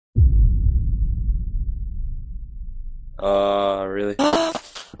Really?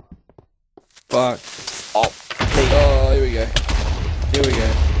 Fuck. Oh, please. Oh, here we go. Here we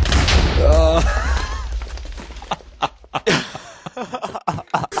go. Oh.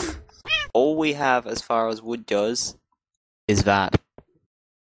 All we have as far as wood goes is that.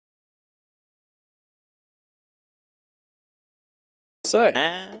 So,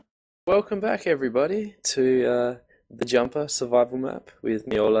 welcome back everybody to the Jumper survival map with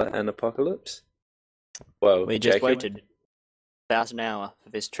Neola and Apocalypse. Well, We just Jacob. waited about an hour for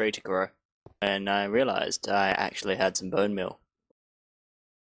this tree to grow, and I realized I actually had some bone meal.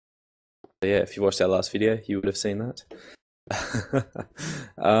 Yeah, if you watched our last video, you would have seen that.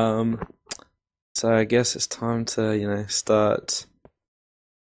 So I guess it's time to, start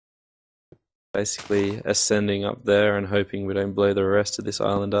basically ascending up there and hoping we don't blow the rest of this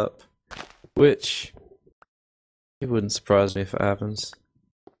island up. Which, it wouldn't surprise me if it happens.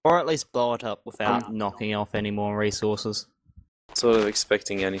 Or at least blow it up without knocking off any more resources. Sort of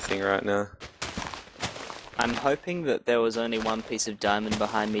expecting anything right now. I'm hoping that there was only one piece of diamond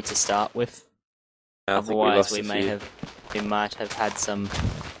behind me to start with. I think we Otherwise, lost a few. we might have had some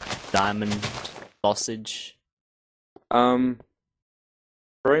diamond lossage. Throw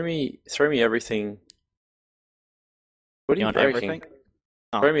me everything. What are You you want breaking? everything?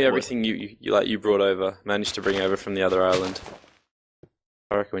 Oh, Throw me wood. everything you brought over, managed to bring over from the other island.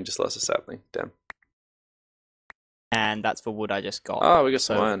 I reckon we just lost a sapling. Damn. And that's for wood I just got. Oh, we got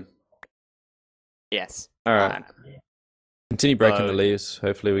some iron. Yes. Alright. iron. Continue breaking the So- leaves.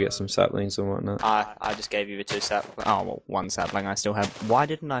 Hopefully we get some saplings and whatnot. I just gave you the two sapling. Oh, well, one sapling I still have. Why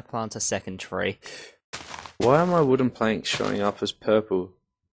didn't I plant a second tree? Why are my wooden planks showing up as purple?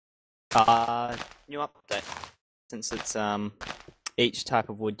 New update. Since it's each type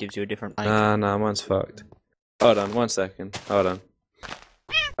of wood gives you a different plank. Nah, mine's fucked. Hold on, 1 second. Hold on.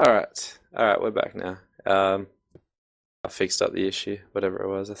 Alright, we're back now. I fixed up the issue, whatever it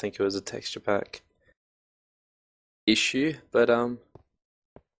was. I think it was a texture pack issue, but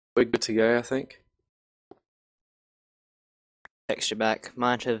we're good to go, I think. Texture back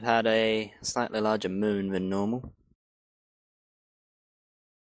might have had a slightly larger moon than normal.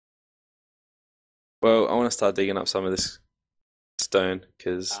 Well, I want to start digging up some of this stone,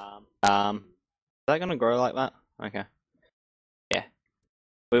 because... Is that gonna grow like that? Okay. Yeah.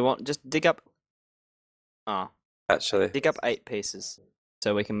 We want just dig up. Oh, actually, dig up 8 pieces,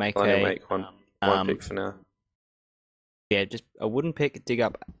 so we can make I'm gonna a make one pick for now. Yeah, just a wooden pick. Dig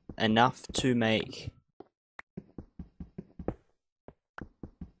up enough to make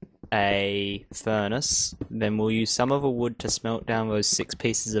a furnace. Then we'll use some of the wood to smelt down those 6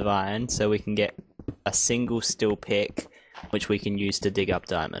 pieces of iron, so we can get a single steel pick, which we can use to dig up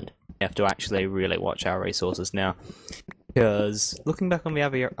diamond. We have to actually really watch our resources now, because looking back on the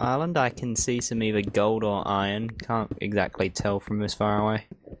other island, I can see some either gold or iron. Can't exactly tell from this far away.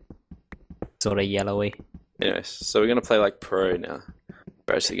 Sort of yellowy. Anyways, so we're gonna play like pro now.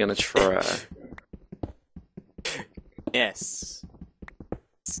 We're actually gonna try. Yes.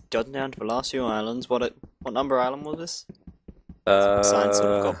 It's gotten down to the last few islands. What number island was this? Sign sort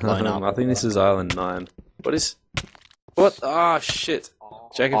of got blown up. I think this is Island 9. What? Ah, shit.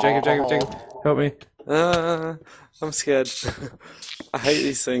 Jacob, help me. I'm scared. I hate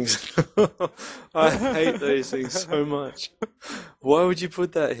these things. I hate these things so much. Why would you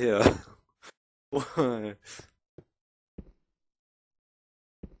put that here? Why?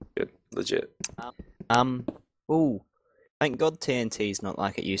 Good, legit. Ooh. Thank God TNT's not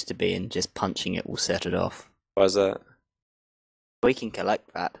like it used to be, and just punching it will set it off. Why's that? We can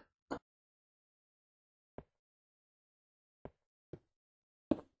collect that.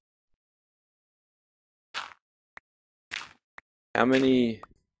 How many?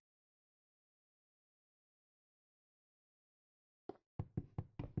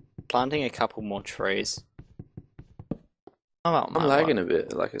 Planting a couple more trees. I'm lagging a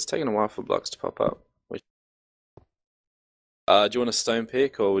bit. Like, it's taking a while for blocks to pop up. Do you want a stone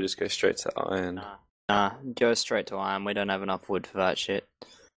pick, or we'll just go straight to iron? Nah, go straight to iron. We don't have enough wood for that shit.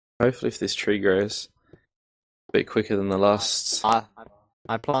 Hopefully if this tree grows a bit quicker than the last. I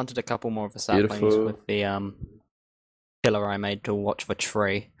planted a couple more of the saplings Beautiful. with the pillar I made to watch the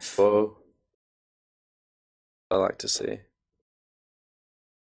tree. Whoa. I like to see.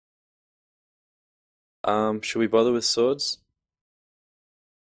 Should we bother with swords?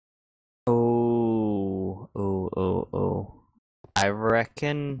 Oh. I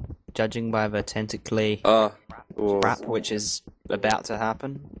reckon, judging by the tentacly wrap which is about to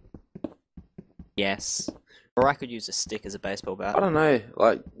happen, yes. Or I could use a stick as a baseball bat. I don't know,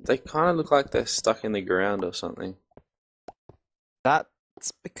 like, they kind of look like they're stuck in the ground or something. That's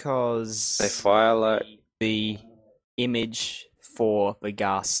because They fire like... the image for the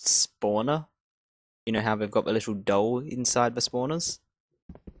ghast spawner. You know how they've got the little doll inside the spawners?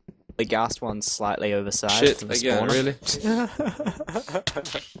 The ghast one's slightly oversized Shit, for the again, spawner. really?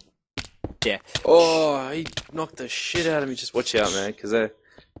 Yeah. Oh, he knocked the shit out of me. Just watch out, man, because they're...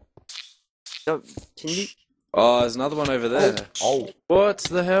 So, can you... Oh, there's another one over there. Oh. What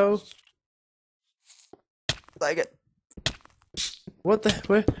the hell? Like it. What the...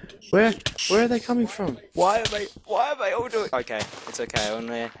 Where are they coming from? Why are they all doing... Okay, it's okay. I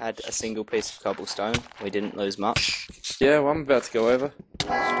only had a single piece of cobblestone. We didn't lose much. Yeah, well, I'm about to go over.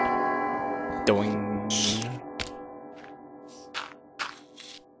 Doing...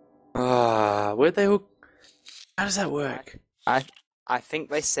 Ah, where'd they all... How does that work? I think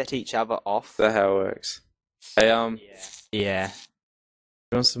they set each other off. That's how it works. Hey, Yeah.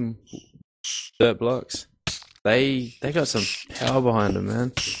 you want some dirt blocks? They got some power behind them,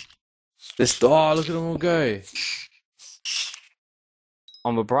 man. Oh, look at them all go.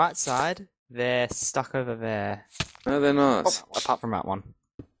 On the bright side, they're stuck over there. No, they're not. Apart from that one.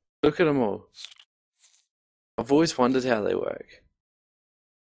 Look at them all. I've always wondered how they work.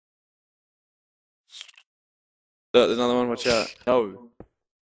 Look, there's another one, watch out. No.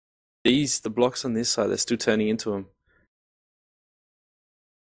 The blocks on this side, they're still turning into them.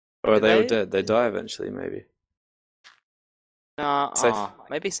 Or are they all dead? They die eventually, maybe.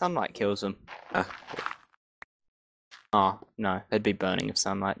 Maybe sunlight kills them. Ah. Oh, no. They'd be burning if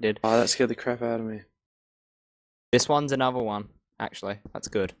sunlight did. Oh, that scared the crap out of me. This one's another one, actually. That's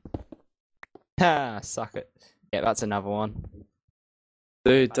good. Ha! Suck it. Yeah, that's another one.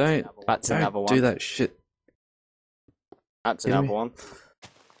 Dude, don't another one. do that shit. That's Kidding another me? one.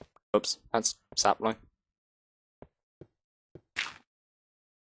 Oops, that's sapling.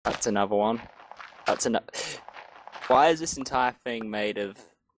 That's another one. That's another. Why is this entire thing made of...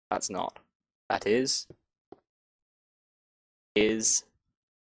 That's not. That is. Is.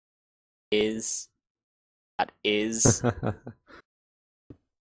 That is.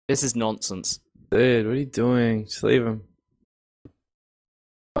 This is nonsense. Dude, what are you doing? Just leave him.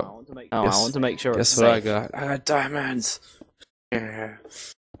 I want to make sure it's Guess what safe. I got? I got diamonds. Yeah.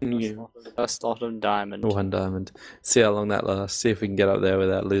 First lot of diamond. 1 diamond. See how long that lasts. See if we can get up there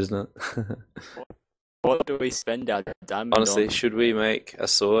without losing it. What do we spend our diamond Honestly, on? should we make a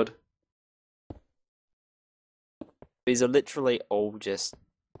sword? These are literally all just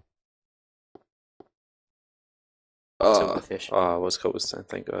silverfish. Oh, it was cobblestone,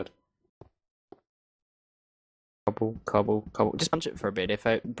 thank God. Cobble. Just punch it for a bit. If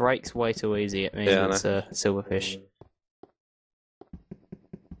it breaks way too easy, it means it's a silverfish.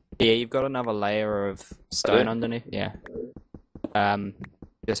 Yeah, you've got another layer of stone underneath. Yeah.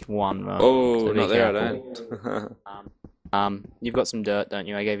 Just one. Oh, so not there, careful. I don't. You've got some dirt, don't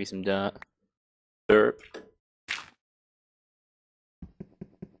you? I gave you some dirt. Dirt.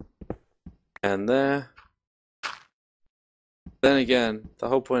 And there. Then again, the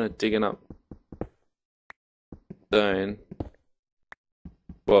whole point of digging up stone.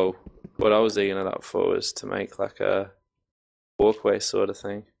 Well, what I was digging it up for was to make like a walkway sort of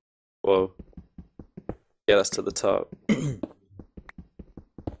thing. Well, get us to the top.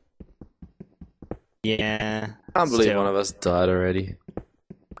 Yeah. Can't believe one of us died already.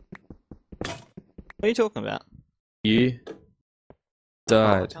 What are you talking about? You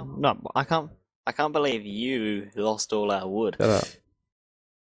died. No, I can't believe you lost all our wood. Shut up.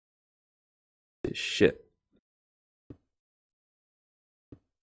 Shit.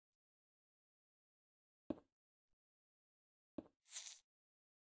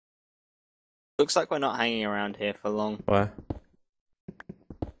 Looks like we're not hanging around here for long. Why?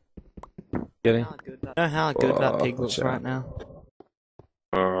 Getting? You know how good that pig looks right now?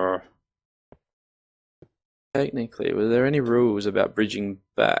 Technically, were there any rules about bridging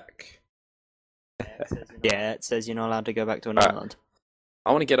back? Yeah, it says you're not allowed to go back to an island.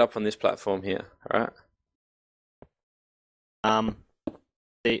 I want to get up on this platform here, alright?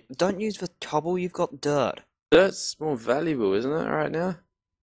 Don't use the cobble, you've got dirt. Dirt's more valuable, isn't it, right now?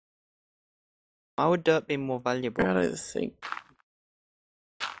 Why would dirt be more valuable? I don't think.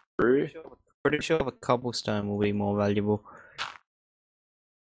 True. Pretty sure the cobblestone will be more valuable.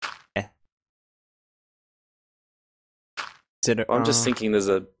 Yeah. I'm just thinking there's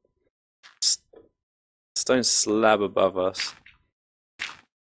a stone slab above us.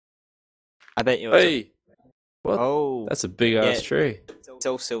 I bet you. Hey! What? Oh. That's a big ass tree. It's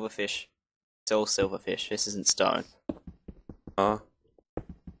all silverfish. It's all silverfish. This isn't stone.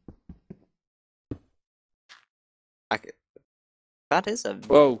 That is a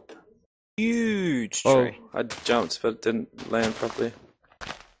huge tree. Oh, I jumped but didn't land properly.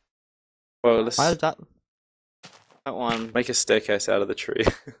 Well, let's... Why is that? That one. Make a staircase out of the tree.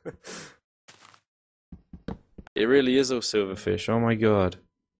 It really is all silverfish. Oh my god.